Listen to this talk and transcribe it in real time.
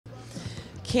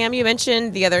Cam, you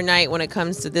mentioned the other night when it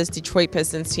comes to this Detroit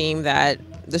Pistons team that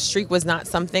the streak was not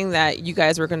something that you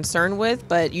guys were concerned with,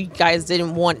 but you guys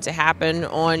didn't want it to happen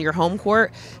on your home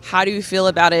court. How do you feel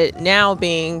about it now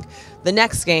being the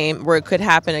next game where it could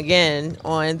happen again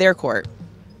on their court?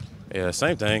 Yeah,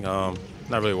 same thing. Not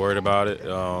really worried about it.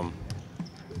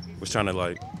 Was trying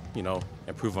to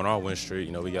improve on our win streak.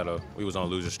 We was on a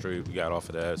losing streak. We got off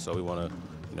of that, so we want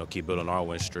to keep building our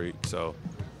win streak. So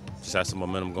just had some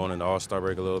momentum going into All-Star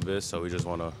break a little bit. So we just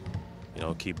want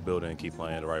to keep building and keep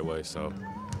playing the right way. So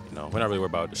we're not really worried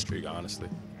about the streak, honestly.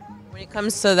 When it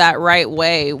comes to that right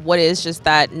way, what is just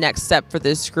that next step for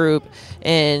this group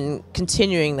in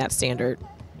continuing that standard?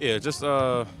 Yeah, just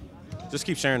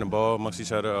keep sharing the ball amongst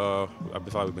each other. I feel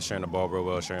like we've been sharing the ball real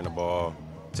well, sharing the ball,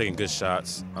 taking good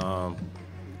shots,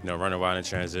 running wide in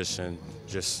transition,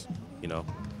 just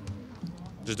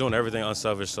doing everything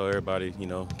unselfish so everybody,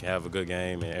 can have a good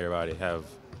game and everybody have,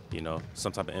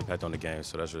 some type of impact on the game.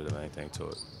 So that's really the main thing to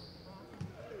it.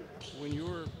 When you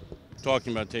were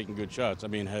talking about taking good shots, I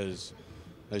mean, has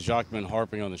Jacques been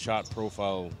harping on the shot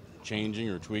profile changing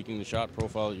or tweaking the shot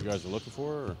profile that you guys are looking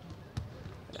for? Or?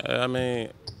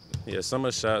 Yeah, some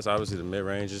of the shots, obviously the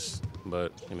mid-ranges,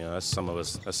 but that's some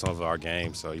of our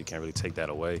game, so you can't really take that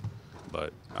away.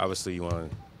 But obviously you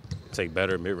want to take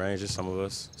better mid-ranges, some of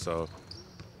us. So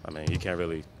you can't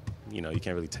really,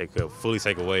 fully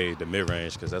take away the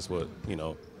mid-range because that's what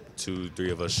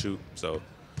 2-3 of us shoot. So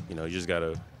you just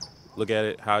gotta look at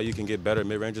it how you can get better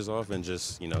mid-ranges off and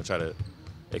just try to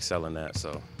excel in that.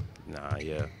 So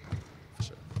yeah, for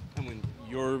sure. I mean,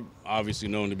 you're obviously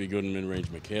known to be good in mid-range.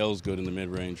 Mikhail's good in the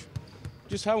mid-range.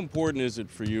 Just how important is it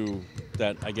for you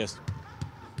that, I guess,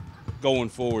 going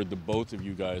forward, the both of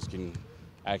you guys can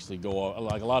actually go off?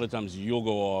 Like a lot of times you'll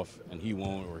go off and he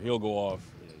won't, or he'll go off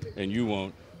and you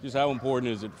won't. Just how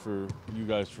important is it for you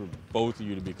guys, for both of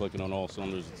you to be clicking on all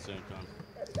cylinders at the same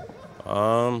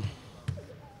time?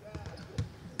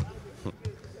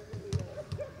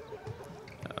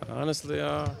 Honestly,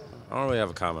 I don't really have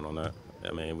a comment on that.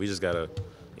 We just gotta,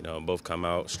 both come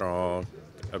out strong,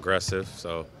 aggressive.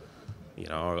 So,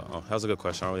 that was a good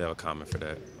question. I don't really have a comment for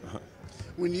that.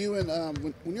 When you're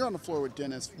on the floor with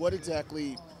Dennis, what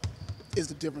exactly is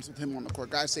the difference with him on the court?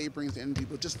 Guys say he brings the energy,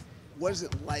 but just what is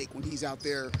it like when he's out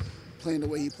there playing the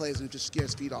way he plays and just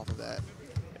gets feed off of that?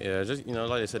 Yeah, just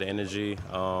like I said, the energy.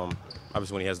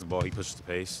 Obviously, when he has the ball, he pushes the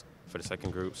pace for the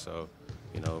second group. So,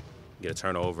 get a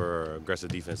turnover or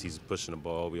aggressive defense, he's pushing the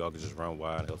ball. We all can just run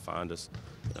wide. He'll find us.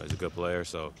 He's a good player,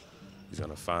 so he's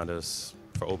gonna find us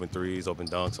for open threes, open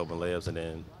dunks, open layups, and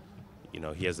then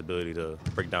he has the ability to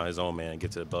break down his own man,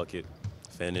 get to the bucket,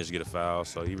 finish, get a foul.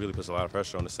 So he really puts a lot of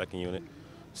pressure on the second unit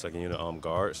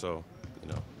guard. So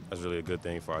that's really a good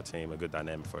thing for our team, a good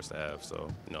dynamic for us to have. So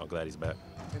I'm glad he's back.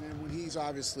 And then when he's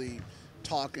obviously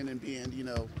talking and being,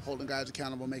 holding guys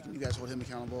accountable, making you guys hold him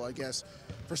accountable, I guess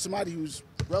for somebody who's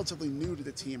relatively new to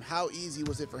the team, how easy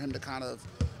was it for him to kind of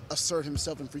assert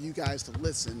himself and for you guys to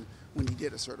listen when he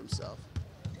did assert himself?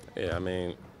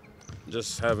 Yeah,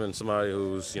 just having somebody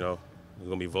who's, going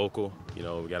to be vocal, we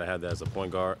got to have that as a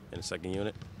point guard in the second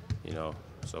unit,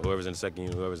 So whoever's in the second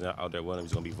unit, whoever's out there with him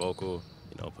is going to be vocal,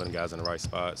 putting guys in the right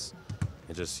spots.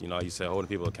 And just, like you said, holding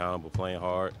people accountable, playing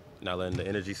hard, not letting the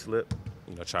energy slip,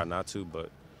 try not to. But,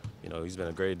 he's been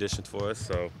a great addition for us.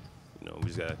 So, we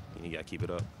just got to keep it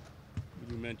up.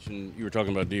 You were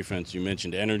talking about defense. You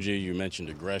mentioned energy. You mentioned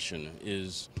aggression.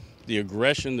 Is the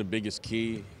aggression the biggest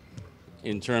key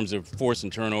in terms of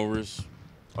forcing turnovers?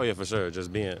 Oh yeah, for sure.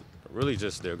 Just being really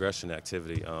just the aggression,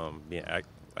 activity, being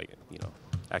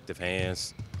active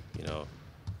hands.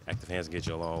 Active hands get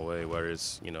you a long way. Whether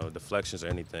it's deflections or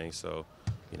anything. So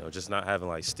just not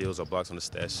having steals or blocks on the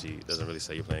stat sheet doesn't really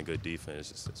say you're playing good defense.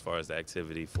 Just as far as the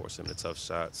activity, forcing the tough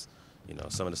shots.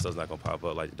 Some of the stuff's not gonna pop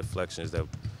up like the deflections that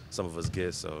some of us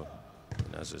get. So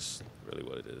that's just really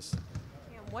what it is.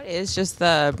 What is just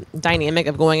the dynamic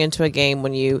of going into a game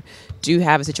when you do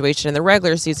have a situation in the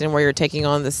regular season where you're taking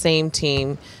on the same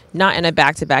team, not in a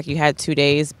back-to-back, you had 2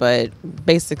 days, but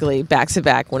basically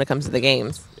back-to-back when it comes to the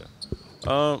games?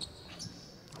 Yeah.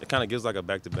 It kind of gives a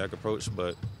back-to-back approach,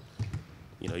 but,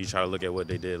 you try to look at what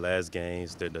they did last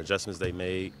games, the adjustments they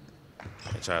made,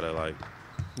 and try to,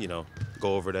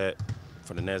 go over that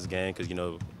for the next game because,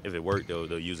 if it worked,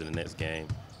 they'll use it in the next game.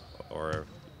 Or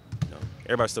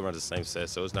everybody still runs the same set,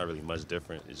 so it's not really much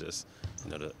different. It's just,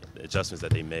 the adjustments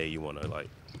that they made, you want to,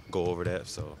 go over that,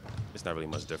 so it's not really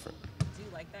much different. Do you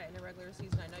like that in the regular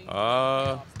season? I know you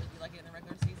playoffs, but do you like it in the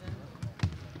regular season?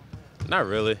 Not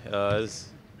really.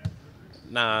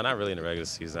 Not really in the regular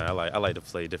season. I like to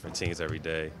play different teams every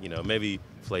day. Maybe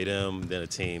play them, then a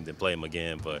team, then play them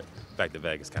again, but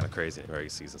back-to-back is kind of crazy in the regular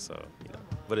season. So, you know,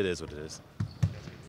 but it is what it is.